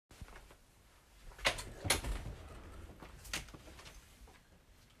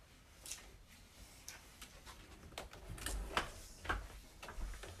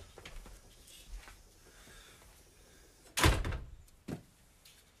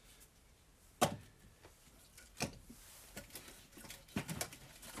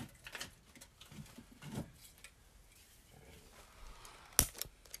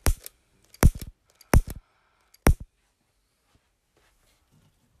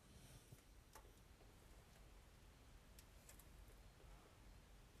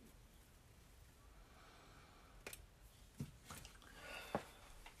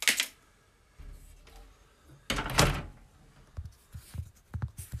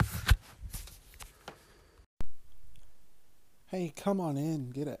Hey, come on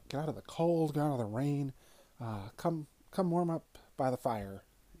in, get out of the cold, get out of the rain, come warm up by the fire,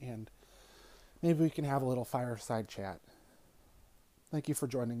 and maybe we can have a little fireside chat. Thank you for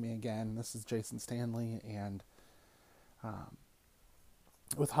joining me again. This is Jason Stanley, and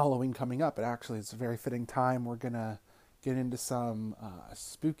with Halloween coming up, it actually is a very fitting time. We're gonna get into some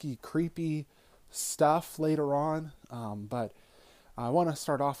spooky, creepy stuff later on, but I want to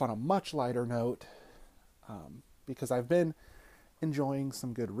start off on a much lighter note because I've been enjoying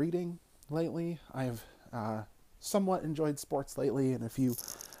some good reading lately. I've somewhat enjoyed sports lately, and if you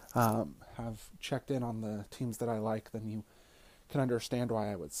have checked in on the teams that I like, then you can understand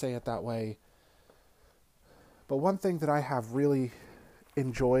why I would say it that way. But one thing that I have really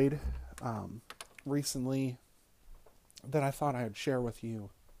enjoyed recently that I thought I would share with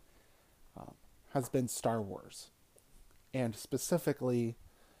you has been Star Wars, and specifically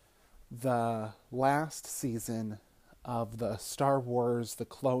the last season of the Star Wars, the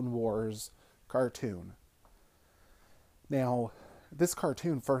Clone Wars cartoon. Now, this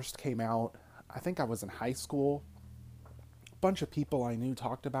cartoon first came out, I think I was in high school. A bunch of people I knew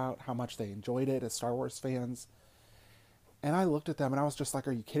talked about how much they enjoyed it as Star Wars fans. And I looked at them and I was just like,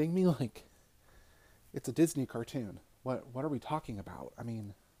 are you kidding me? Like, it's a Disney cartoon. What are we talking about? I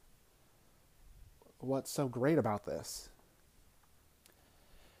mean, what's so great about this?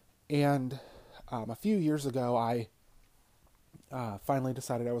 And a few years ago, I finally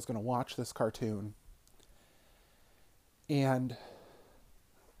decided I was going to watch this cartoon. And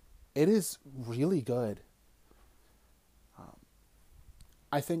it is really good.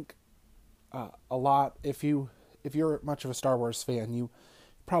 I think a lot, if you're much of a Star Wars fan, you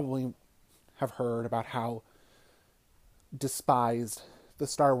probably have heard about how despised the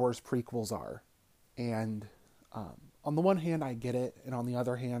Star Wars prequels are. And on the one hand, I get it. And on the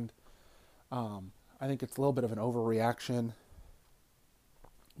other hand, I think it's a little bit of an overreaction.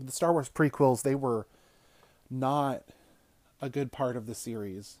 The Star Wars prequels, they were not a good part of the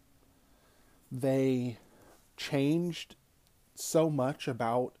series. They changed so much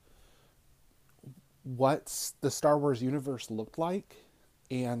about what the Star Wars universe looked like.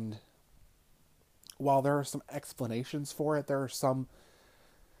 And while there are some explanations for it, there are some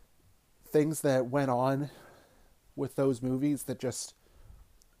things that went on with those movies that just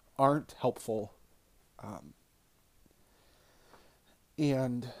aren't helpful.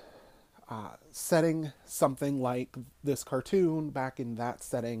 And setting something like this cartoon back in that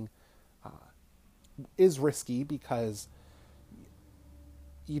setting is risky because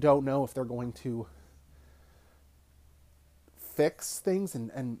you don't know if they're going to fix things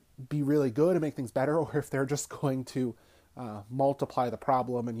and be really good and make things better, or if they're just going to multiply the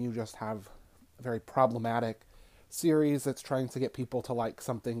problem and you just have a very problematic series that's trying to get people to like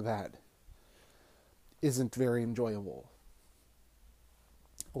something that isn't very enjoyable.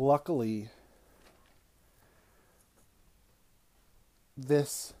 Luckily,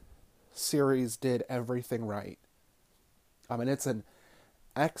 this series did everything right. And it's an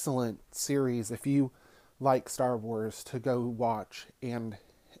excellent series if you like Star Wars to go watch. And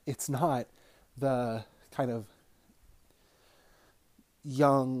it's not the kind of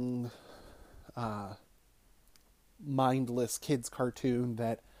young, mindless kids cartoon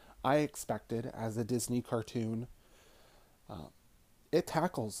that I expected as a Disney cartoon. It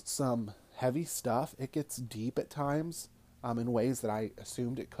tackles some heavy stuff. It gets deep at times in ways that I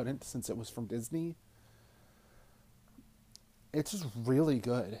assumed it couldn't since it was from Disney. It's just really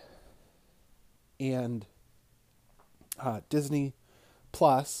good. And Disney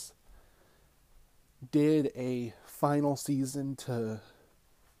Plus did a final season to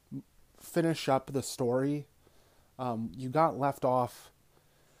finish up the story. You got left off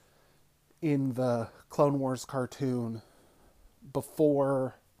in the Clone Wars cartoon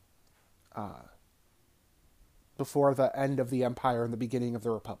before the end of the Empire and the beginning of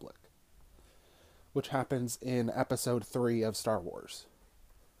the Republic, which happens in Episode 3 of Star Wars.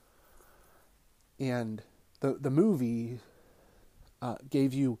 And the movie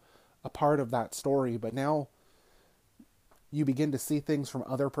gave you a part of that story, but now you begin to see things from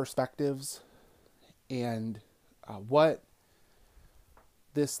other perspectives. And what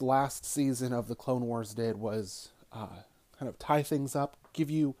this last season of the Clone Wars did was kind of tie things up, give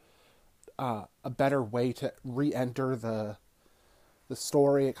you a better way to re-enter the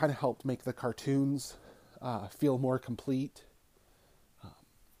story. It kind of helped make the cartoons feel more complete.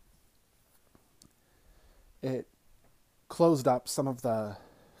 It closed up some of the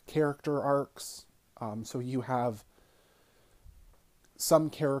character arcs. So you have some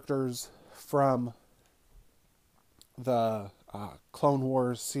characters from the Clone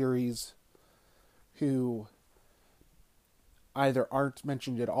Wars series who either aren't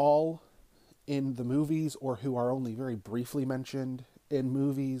mentioned at all in the movies or who are only very briefly mentioned in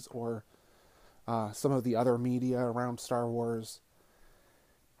movies or some of the other media around Star Wars.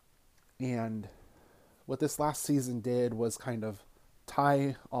 And what this last season did was kind of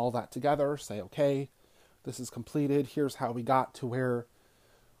tie all that together, say, okay, this is completed, here's how we got to where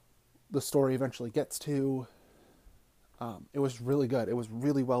the story eventually gets to. It was really good. It was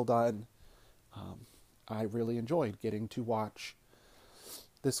really well done. I really enjoyed getting to watch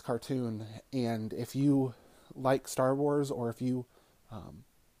this cartoon. And if you like Star Wars, or if you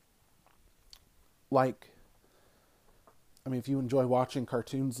if you enjoy watching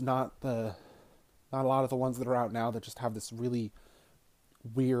cartoons, not a lot of the ones that are out now that just have this really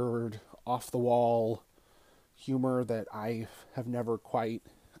weird, off the wall humor that I have never quite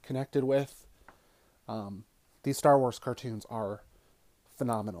connected with. These Star Wars cartoons are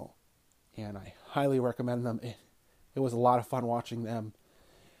phenomenal, and I highly recommend them. It was a lot of fun watching them,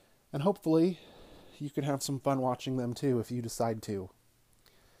 and hopefully you can have some fun watching them too if you decide to.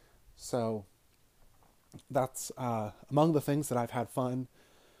 So that's among the things that I've had fun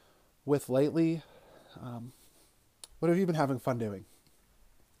with lately. What have you been having fun doing?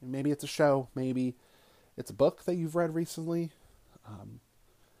 Maybe it's a show, maybe it's a book that you've read recently.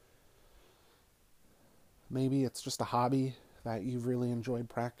 Maybe it's just a hobby that you've really enjoyed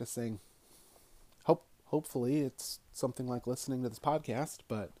practicing. Hopefully it's something like listening to this podcast,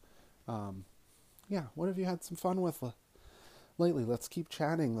 but what have you had some fun with lately? Let's keep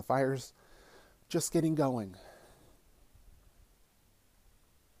chatting. The fire's just getting going.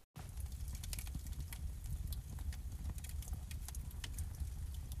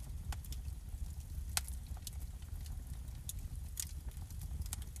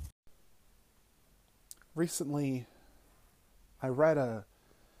 Recently, I read a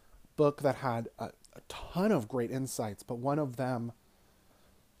book that had a ton of great insights, but one of them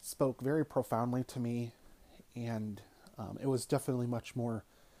spoke very profoundly to me, and it was definitely much more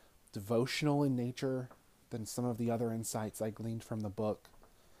devotional in nature than some of the other insights I gleaned from the book.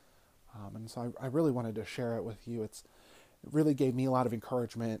 And so I really wanted to share it with you. It really gave me a lot of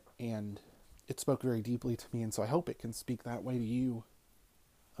encouragement, and it spoke very deeply to me, and so I hope it can speak that way to you.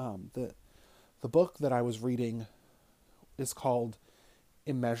 The book that I was reading is called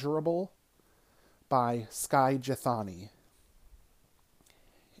Immeasurable by Skye Jethani.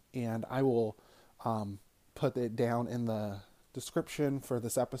 And I will put it down in the description for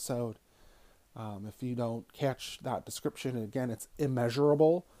this episode. If you don't catch that description, again, it's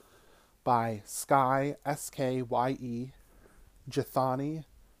Immeasurable by Skye, Skye, Jethani, Jethani.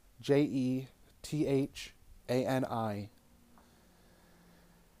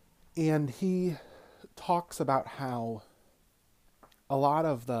 And he talks about how a lot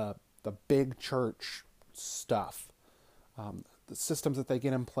of the big church stuff, the systems that they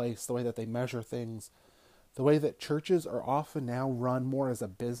get in place, the way that they measure things, the way that churches are often now run more as a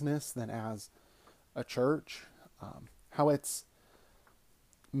business than as a church, how it's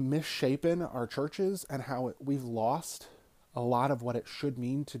misshapen our churches, and how we've lost a lot of what it should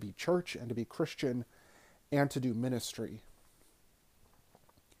mean to be church and to be Christian and to do ministry.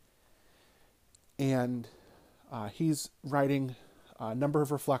 And he's writing a number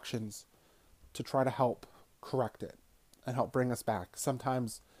of reflections to try to help correct it and help bring us back.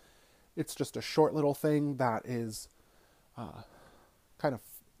 Sometimes it's just a short little thing that is kind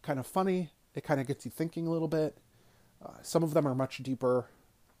of funny. It kind of gets you thinking a little bit. Some of them are much deeper.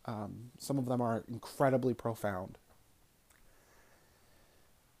 Some of them are incredibly profound.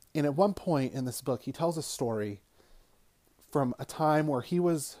 And at one point in this book, he tells a story from a time where he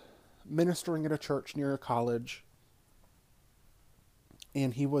was ministering at a church near a college,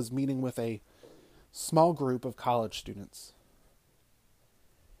 and he was meeting with a small group of college students.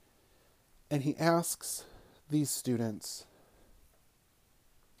 And he asks these students,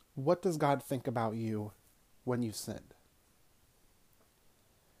 what does God think about you when you sinned?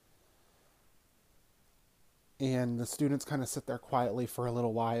 And the students kind of sit there quietly for a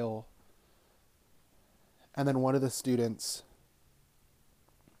little while. And then one of the students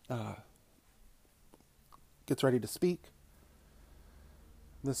gets ready to speak.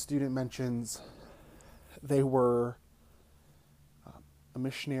 The student mentions they were a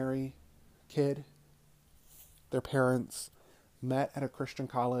missionary kid. Their parents met at a Christian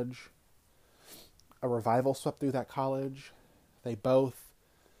college. A revival swept through that college. They both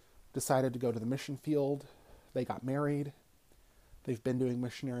decided to go to the mission field. They got married. They've been doing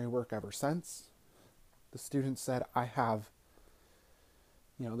missionary work ever since. The student said, I have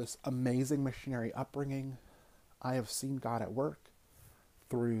this amazing missionary upbringing. I have seen God at work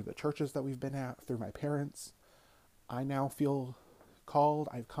through the churches that we've been at, through my parents. I now feel called.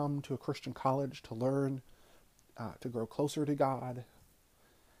 I've come to a Christian college to learn, to grow closer to God.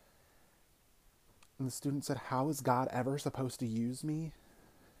 And the student said, how is God ever supposed to use me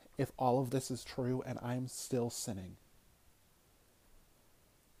if all of this is true and I'm still sinning?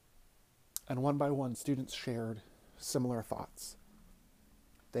 And one by one, students shared similar thoughts.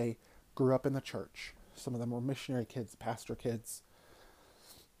 They grew up in the church. Some of them were missionary kids, pastor kids.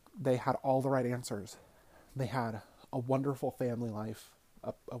 They had all the right answers. They had a wonderful family life,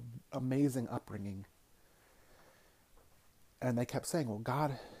 a amazing upbringing. And they kept saying, well,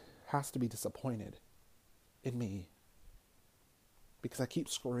 God has to be disappointed in me because I keep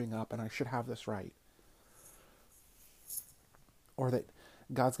screwing up and I should have this right. Or that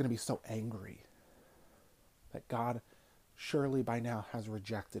God's going to be so angry that God surely by now has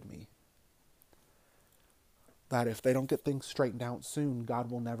rejected me. That if they don't get things straightened out soon,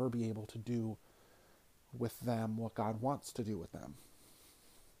 God will never be able to do with them what God wants to do with them.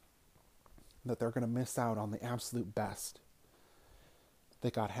 That they're going to miss out on the absolute best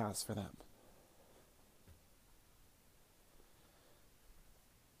that God has for them.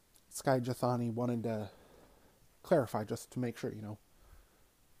 Skye Jethani wanted to clarify just to make sure,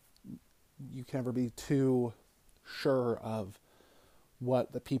 you can never be too sure of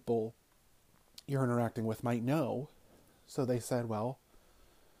what the people you're interacting with might know. So they said, well,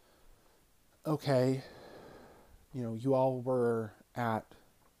 okay, you all were at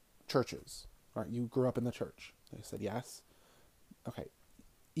churches, right? You grew up in the church. They said, yes. Okay.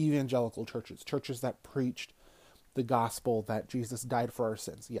 Evangelical churches that preached the gospel that Jesus died for our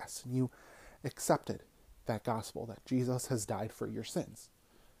sins. Yes. You accepted that gospel that Jesus has died for your sins.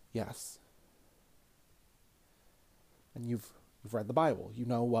 Yes. And you've read the Bible. You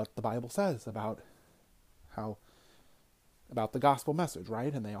know what the Bible says about the gospel message,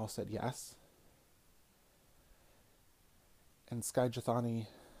 right? And they all said yes. And Skye Jethani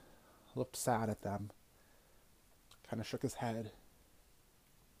looked sad at them, kind of shook his head,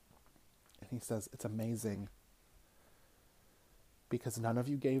 and he says, it's amazing because none of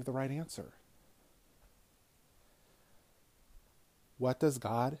you gave the right answer. What does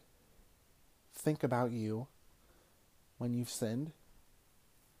God think about you when you've sinned?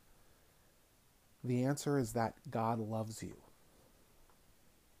 The answer is that God loves you.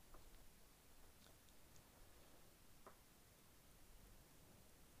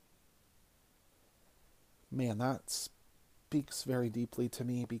 Man, that speaks very deeply to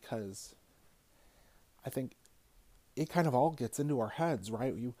me because I think it kind of all gets into our heads,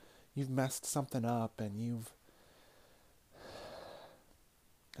 right? You've messed something up and you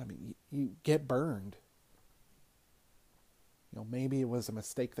get burned. Maybe it was a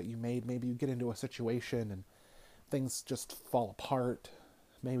mistake that you made. Maybe you get into a situation and things just fall apart.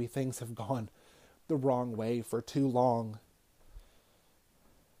 Maybe things have gone the wrong way for too long.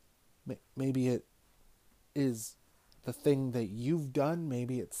 Maybe it is the thing that you've done.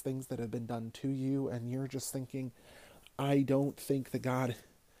 Maybe it's things that have been done to you, and you're just thinking, I don't think that God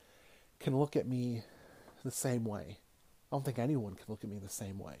can look at me the same way. I don't think anyone can look at me the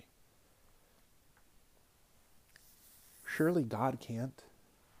same way. Surely God can't.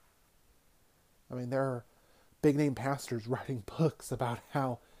 There are big name pastors writing books about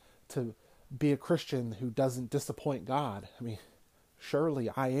how to be a Christian who doesn't disappoint God. Surely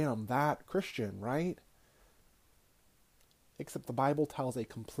I am that Christian, right? Except the Bible tells a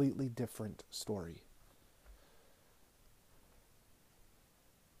completely different story.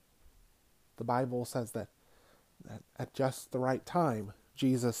 The Bible says that at just the right time,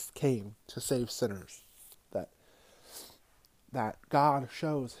 Jesus came to save sinners. That God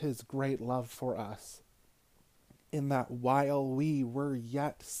shows his great love for us in that while we were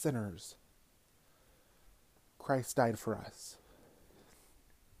yet sinners, Christ died for us.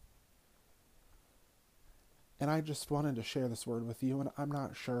 And I just wanted to share this word with you, and I'm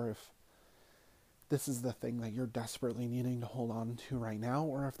not sure if this is the thing that you're desperately needing to hold on to right now,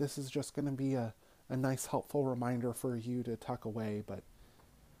 or if this is just going to be a nice, helpful reminder for you to tuck away. But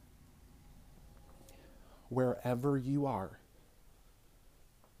wherever you are,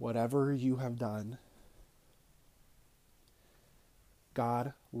 whatever you have done,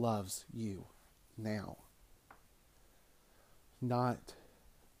 God loves you now. Not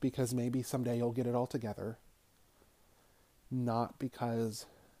because maybe someday you'll get it all together. Not because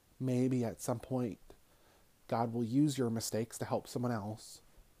maybe at some point God will use your mistakes to help someone else.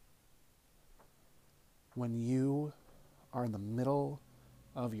 When you are in the middle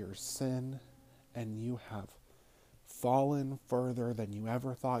of your sin and you have fallen further than you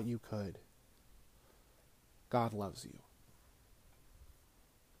ever thought you could, God loves you.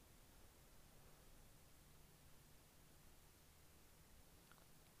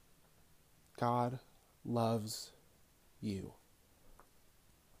 God loves you.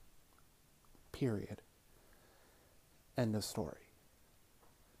 Period. End of story.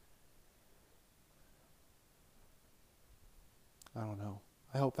 I don't know.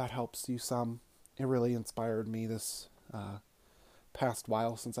 I hope that helps you some. It really inspired me this past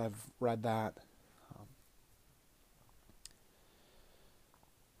while since I've read that.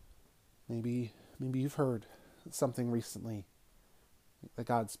 Maybe you've heard something recently that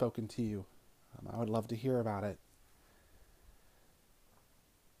God's spoken to you. I would love to hear about it.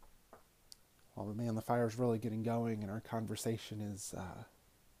 Well, man, the fire's really getting going, and our conversation is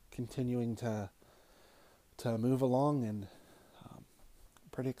continuing to move along, and I'm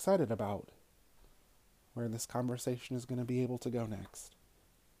pretty excited about where this conversation is going to be able to go next.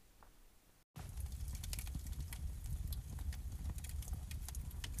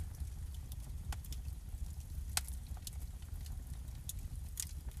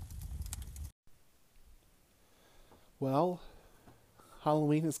 Well,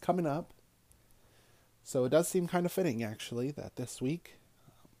 Halloween is coming up, so it does seem kind of fitting, actually, that this week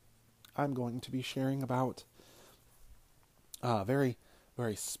I'm going to be sharing about a very,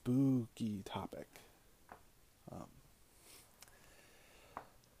 very spooky topic.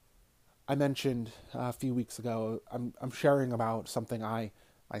 I mentioned a few weeks ago, I'm sharing about something I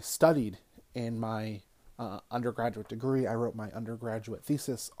studied in my undergraduate degree. I wrote my undergraduate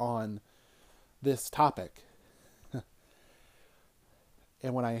thesis on this topic.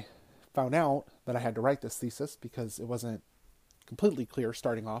 And when I found out that I had to write this thesis, because it wasn't completely clear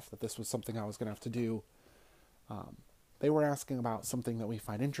starting off that this was something I was going to have to do, they were asking about something that we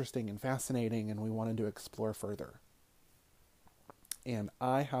find interesting and fascinating and we wanted to explore further. And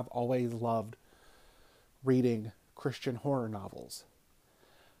I have always loved reading Christian horror novels.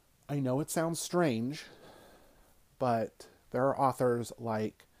 I know it sounds strange, but there are authors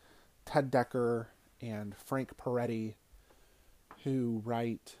like Ted Dekker and Frank Peretti who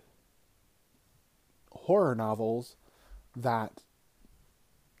write horror novels that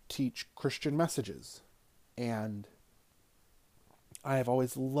teach Christian messages. And I have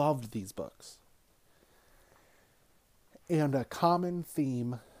always loved these books. And a common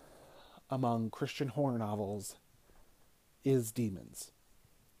theme among Christian horror novels is demons.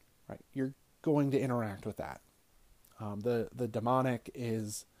 Right? You're going to interact with that. The demonic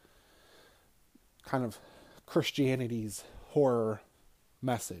is kind of Christianity's horror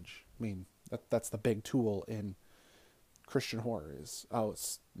message. I mean, that's the big tool in Christian horror is,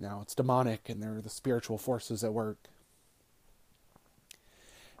 it's demonic and there are the spiritual forces at work.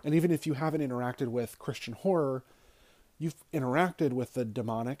 And even if you haven't interacted with Christian horror, you've interacted with the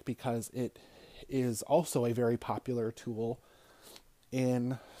demonic because it is also a very popular tool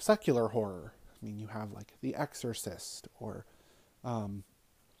in secular horror. I mean, you have like The Exorcist or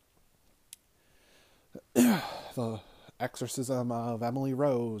the Exorcism of Emily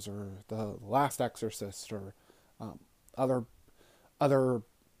Rose or The Last Exorcist or other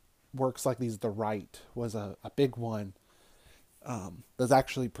works like these. The Rite was a big one that's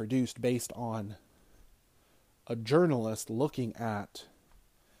actually produced based on a journalist looking at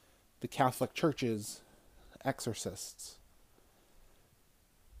the Catholic Church's exorcists.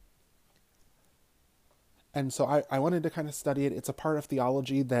 And so I wanted to kind of study it. It's a part of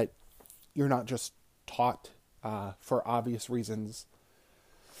theology that you're not just taught for obvious reasons.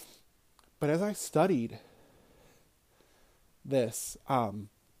 But as I studied this,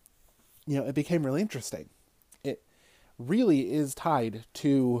 it became really interesting. It really is tied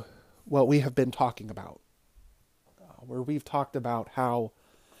to what we have been talking about, where we've talked about how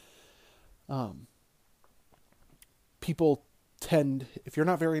people tend, if you're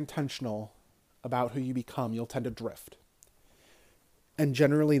not very intentional about who you become, you'll tend to drift. And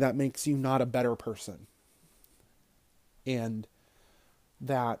generally that makes you not a better person. And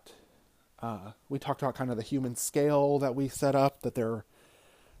that we talked about kind of the human scale that we set up, that there are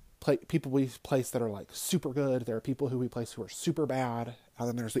people we place that are like super good. There are people who we place who are super bad. And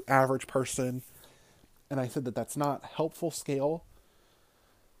then there's the average person. And I said that that's not a helpful scale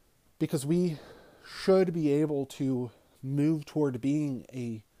because we should be able to move toward being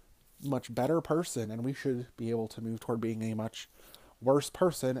a much better person, and we should be able to move toward being a much worse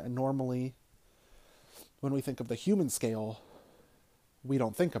person. And normally when we think of the human scale, we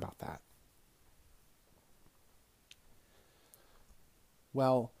don't think about that.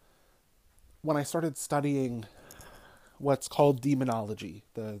 Well, when I started studying what's called demonology,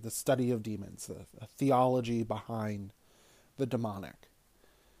 the study of demons, the theology behind the demonic,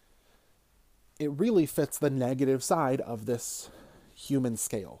 it really fits the negative side of this human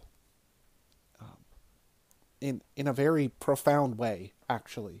scale. In a very profound way,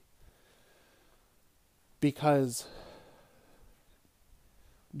 actually. Because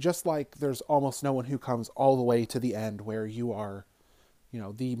just like there's almost no one who comes all the way to the end where you are,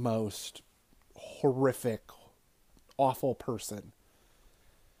 the most horrific, awful person.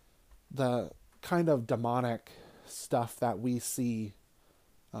 The kind of demonic stuff that we see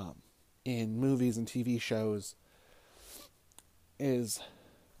in movies and TV shows is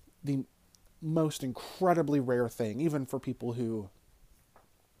the most incredibly rare thing, even for people who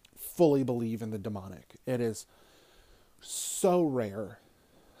fully believe in the demonic. It is so rare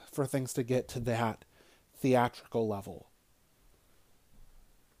for things to get to that theatrical level.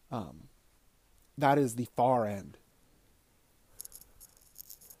 That is the far end.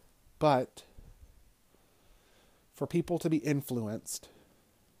 But for people to be influenced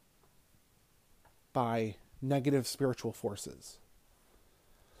by negative spiritual forces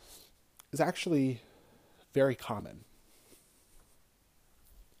is actually very common.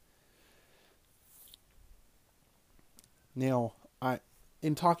 Now,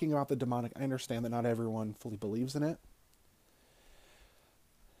 in talking about the demonic, I understand that not everyone fully believes in it.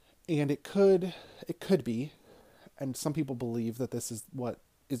 And it could be, and some people believe that this is what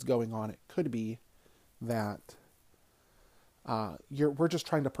is going on. It could be that we're just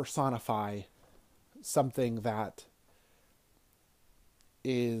trying to personify something that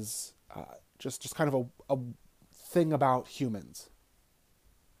is just kind of a thing about humans.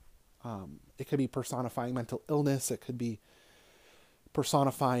 It could be personifying mental illness. It could be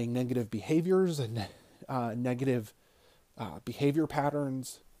personifying negative behaviors and negative behavior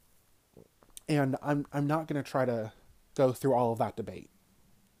patterns. And I'm not going to try to go through all of that debate.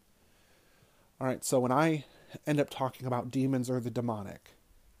 All right, so when I end up talking about demons or the demonic,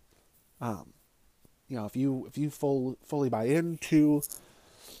 if you fully buy into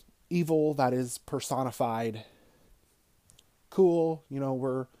evil that is personified, cool,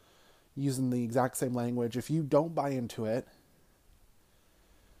 we're using the exact same language. If you don't buy into it,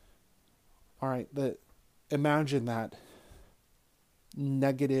 all right, imagine that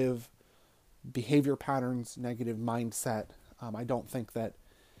negative behavior patterns, negative mindset. I don't think that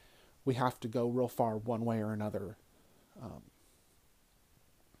we have to go real far one way or another.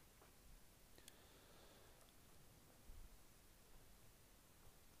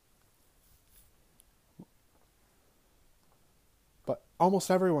 But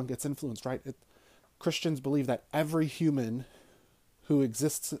almost everyone gets influenced, right? Christians believe that every human who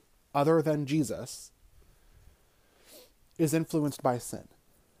exists other than Jesus is influenced by sin.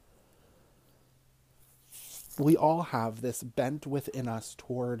 We all have this bent within us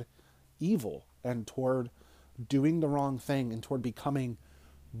toward evil and toward doing the wrong thing and toward becoming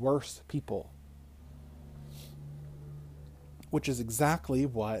worse people, which is exactly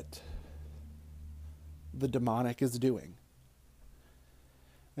what the demonic is doing.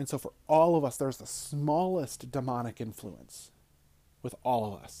 And so for all of us, there's the smallest demonic influence with all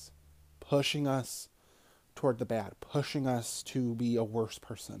of us, pushing us toward the bad, pushing us to be a worse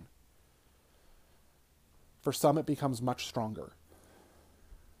person. For some, it becomes much stronger.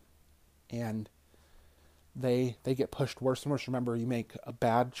 And they get pushed worse and worse. Remember, you make a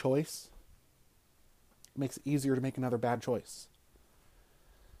bad choice, it makes it easier to make another bad choice.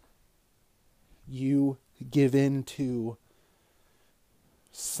 You give in to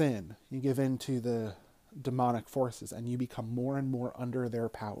sin, you give in to the demonic forces, and you become more and more under their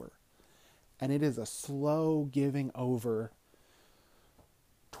power. And it is a slow giving over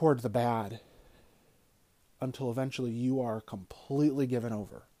toward the bad until eventually you are completely given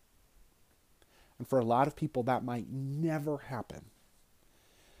over. And for a lot of people, that might never happen.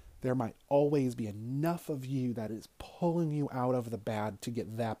 There might always be enough of you that is pulling you out of the bad to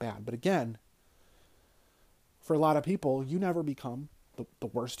get that bad. But again, for a lot of people, you never become the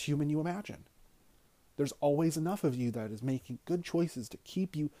worst human you imagine. There's always enough of you that is making good choices to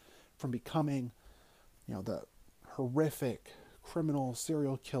keep you from becoming, the horrific criminal,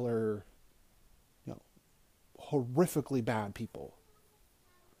 serial killer, horrifically bad people.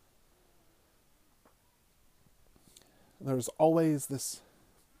 There's always this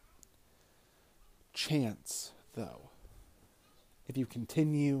chance, though, if you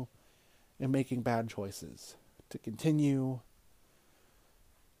continue in making bad choices, to continue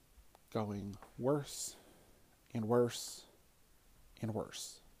going worse and worse and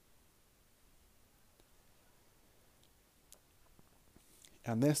worse.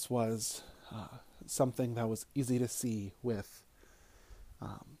 And this was something that was easy to see with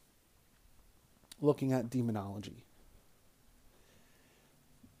looking at demonology.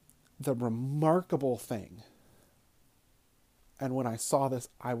 The remarkable thing, and when I saw this,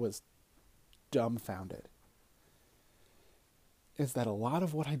 I was dumbfounded, is that a lot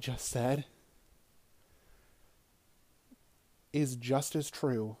of what I just said is just as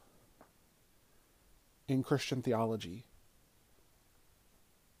true in Christian theology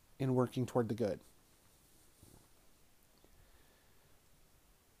in working toward the good.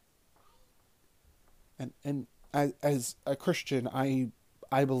 And as a Christian, I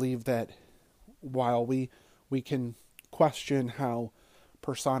believe that while we can question how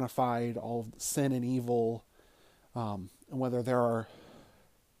personified all of sin and evil, and whether there are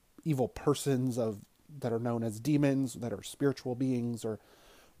evil persons that are known as demons, that are spiritual beings, or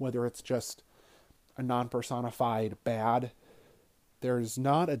whether it's just a non-personified bad, there's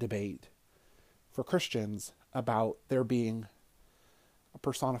not a debate for Christians about there being a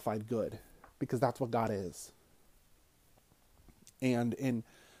personified good, because that's what God is. And in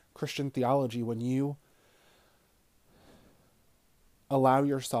Christian theology, when you allow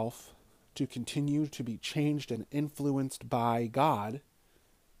yourself to continue to be changed and influenced by God,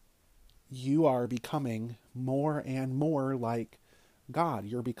 you are becoming more and more like God.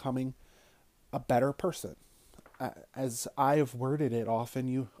 You're becoming a better person. As I've worded it often,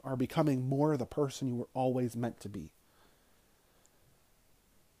 you are becoming more the person you were always meant to be.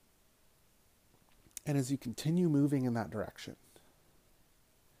 And as you continue moving in that direction,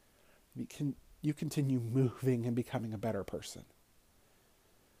 you continue moving and becoming a better person.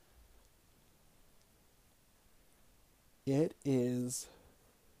 It is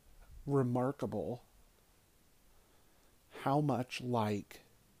remarkable how much like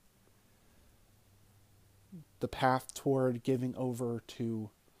the path toward giving over to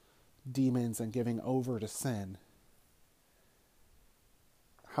demons and giving over to sin,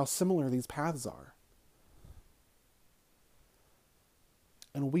 how similar these paths are.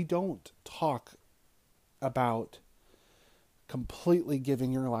 And we don't talk about completely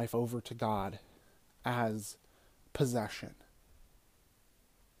giving your life over to God as possession.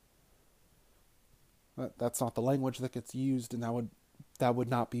 That's not the language that gets used, and that would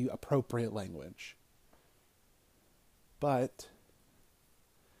not be appropriate language. But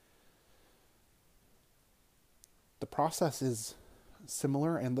the process is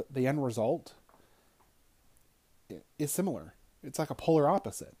similar, and the end result is similar. It's like a polar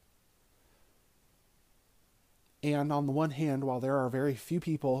opposite. And on the one hand, while there are very few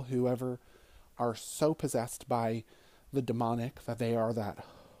people who ever are so possessed by the demonic that they are that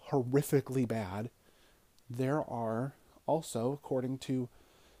horrifically bad, there are also, according to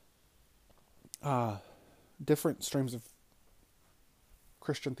different streams of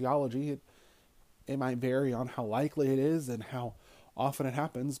Christian theology, it might vary on how likely it is and how often it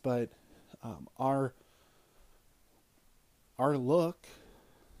happens, but our look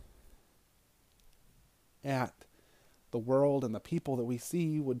at the world and the people that we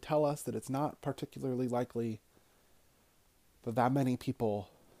see would tell us that it's not particularly likely that many people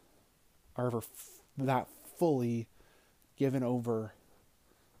are ever that fully given over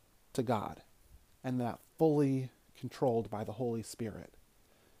to God and that fully controlled by the Holy Spirit.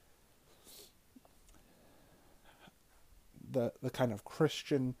 The kind of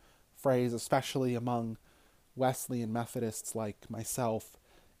Christian phrase, especially among Wesleyan Methodists like myself,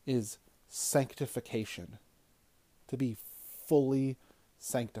 is sanctification. To be fully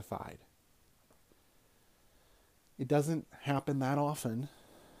sanctified. It doesn't happen that often.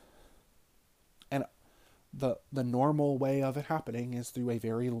 And the normal way of it happening is through a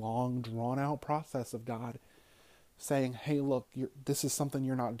very long, drawn-out process of God saying, hey, look, this is something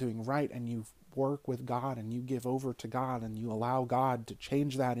you're not doing right, and you work with God, and you give over to God, and you allow God to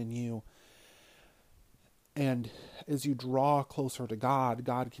change that in you. And as you draw closer to God,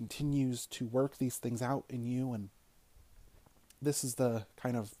 God continues to work these things out in you, and this is the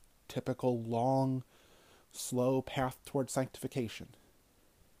kind of typical long, slow path towards sanctification.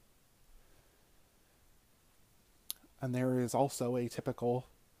 And there is also a typical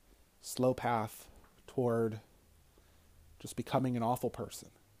slow path toward just becoming an awful person.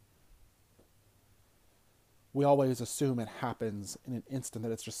 We always assume it happens in an instant,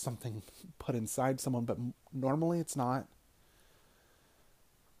 that it's just something put inside someone, but normally it's not.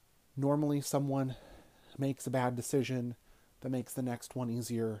 Normally someone makes a bad decision that makes the next one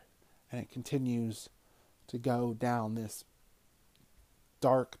easier, and it continues to go down this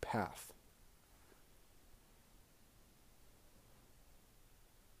dark path.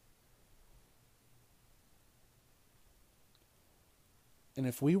 And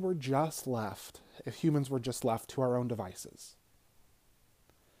if humans were just left to our own devices,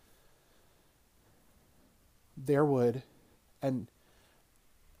 there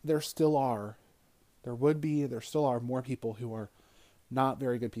still are more people who are not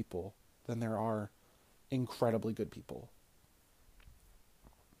very good people than there are incredibly good people.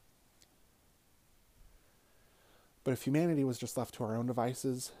 But if humanity was just left to our own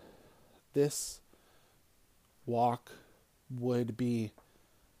devices, this walk would be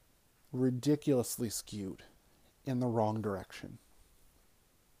ridiculously skewed in the wrong direction.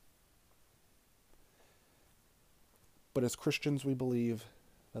 But as Christians, we believe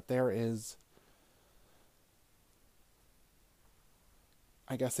that there is,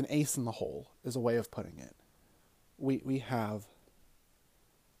 I guess, an ace in the hole is a way of putting it. We have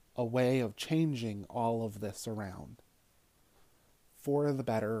a way of changing all of this around for the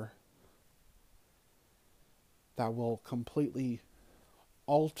better that will completely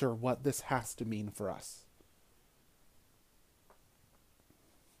alter what this has to mean for us.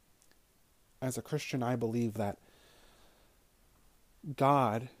 As a Christian, I believe that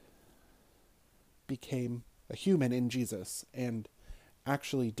God became a human in Jesus and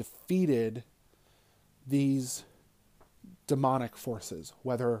actually defeated these demonic forces,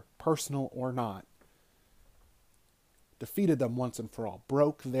 whether personal or not. Defeated them once and for all,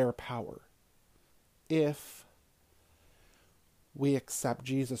 broke their power, if we accept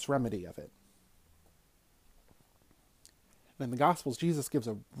Jesus' remedy of it. And in the Gospels, Jesus gives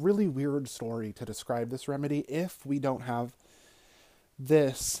a really weird story to describe this remedy if we don't have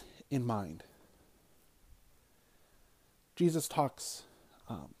this in mind. Jesus talks,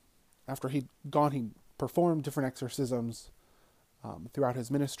 after he performed different exorcisms throughout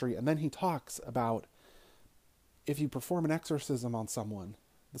his ministry, and then he talks about if you perform an exorcism on someone,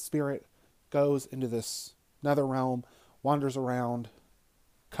 the spirit goes into this nether realm, wanders around,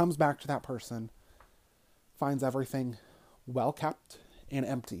 comes back to that person, finds everything well kept and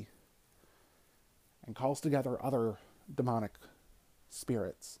empty, and calls together other demonic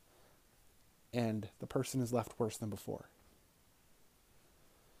spirits, and the person is left worse than before.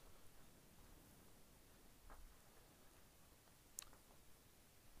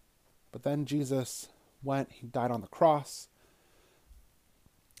 But then Jesus he died on the cross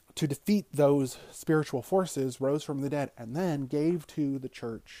to defeat those spiritual forces, rose from the dead, and then gave to the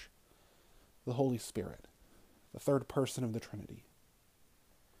church the Holy Spirit, the third person of the Trinity.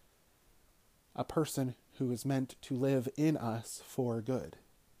 A person who is meant to live in us for good,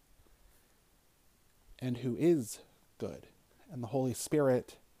 and who is good. And the Holy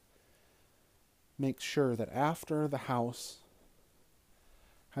Spirit makes sure that after the house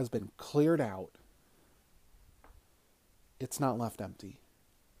has been cleared out, it's not left empty.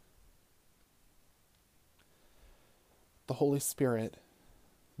 The Holy Spirit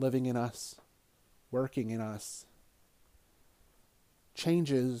living in us, working in us,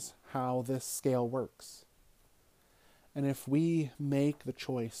 changes how this scale works. And if we make the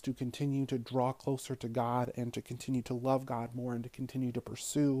choice to continue to draw closer to God and to continue to love God more and to continue to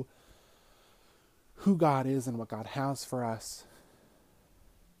pursue who God is and what God has for us,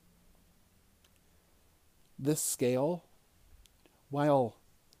 this scale, while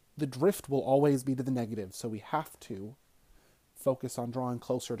the drift will always be to the negative, so we have to focus on drawing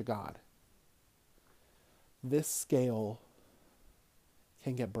closer to God, this scale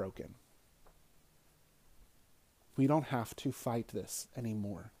can get broken. We don't have to fight this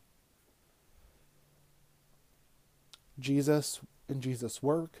anymore. Jesus and Jesus'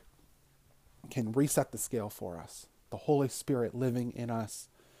 work can reset the scale for us. The Holy Spirit living in us,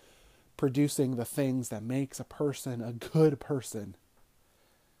 producing the things that makes a person a good person,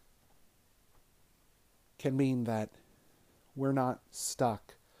 can mean that we're not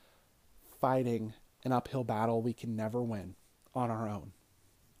stuck fighting an uphill battle we can never win on our own.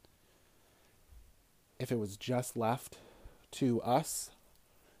 If it was just left to us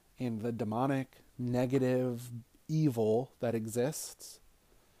and the demonic, negative, evil that exists,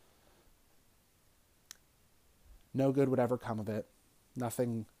 no good would ever come of it.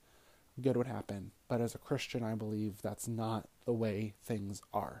 Nothing good would happen. But as a Christian, I believe that's not the way things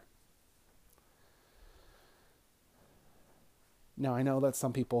are. Now, I know that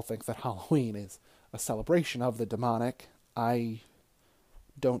some people think that Halloween is a celebration of the demonic. I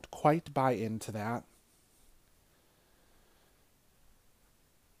don't quite buy into that.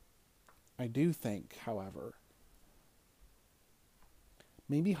 I do think, however,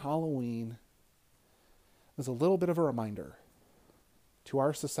 maybe Halloween is a little bit of a reminder to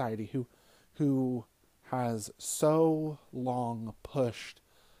our society who has so long pushed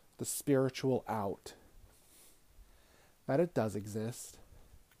the spiritual out, that it does exist.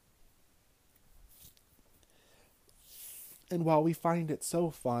 And while we find it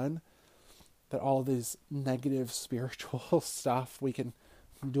so fun that all this negative spiritual stuff, we can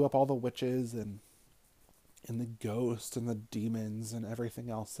do up all the witches and the ghosts and the demons and everything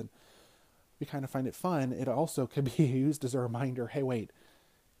else, and we kind of find it fun, it also could be used as a reminder, hey, wait,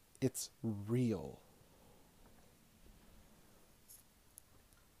 it's real.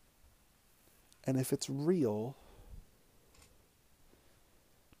 And if it's real,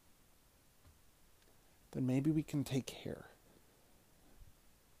 then maybe we can take care.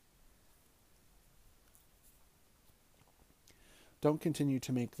 Don't continue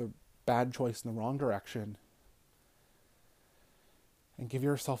to make the bad choice in the wrong direction and give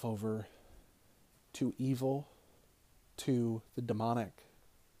yourself over to evil, to the demonic,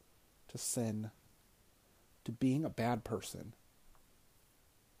 to sin, to being a bad person.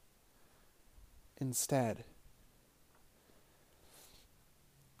 Instead,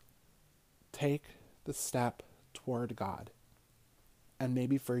 take the step toward God. And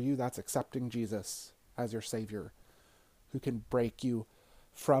maybe for you, that's accepting Jesus as your Savior, who can break you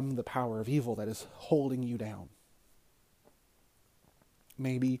from the power of evil that is holding you down.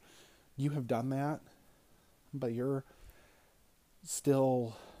 Maybe you have done that, but you're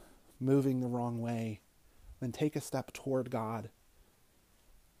still moving the wrong way. Then take a step toward God.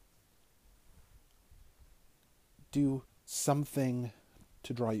 Do something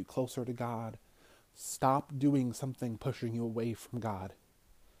to draw you closer to God. Stop doing something pushing you away from God.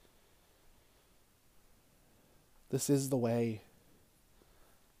 This is the way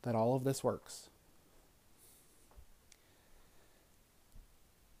that all of this works.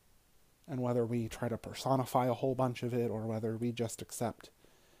 And whether we try to personify a whole bunch of it or whether we just accept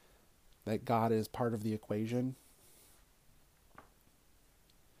that God is part of the equation,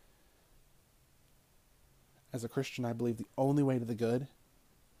 as a Christian, I believe the only way to the good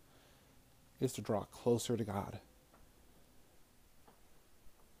is to draw closer to God.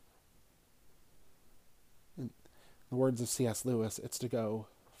 In the words of C.S. Lewis, it's to go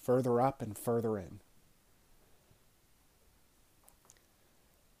further up and further in.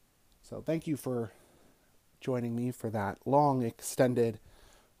 So thank you for joining me for that long, extended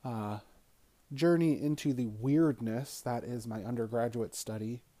journey into the weirdness that is my undergraduate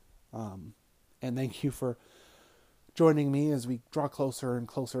study. And thank you for joining me as we draw closer and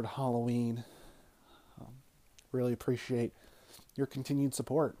closer to Halloween. Really appreciate your continued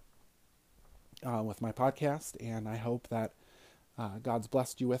support with my podcast, and I hope that God's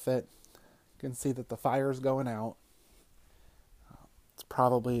blessed you with it. You can see that the fire's going out. It's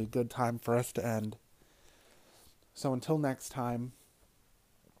probably a good time for us to end. So until next time,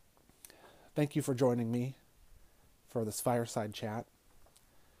 thank you for joining me for this fireside chat.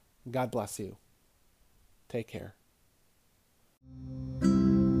 God bless you. Take care.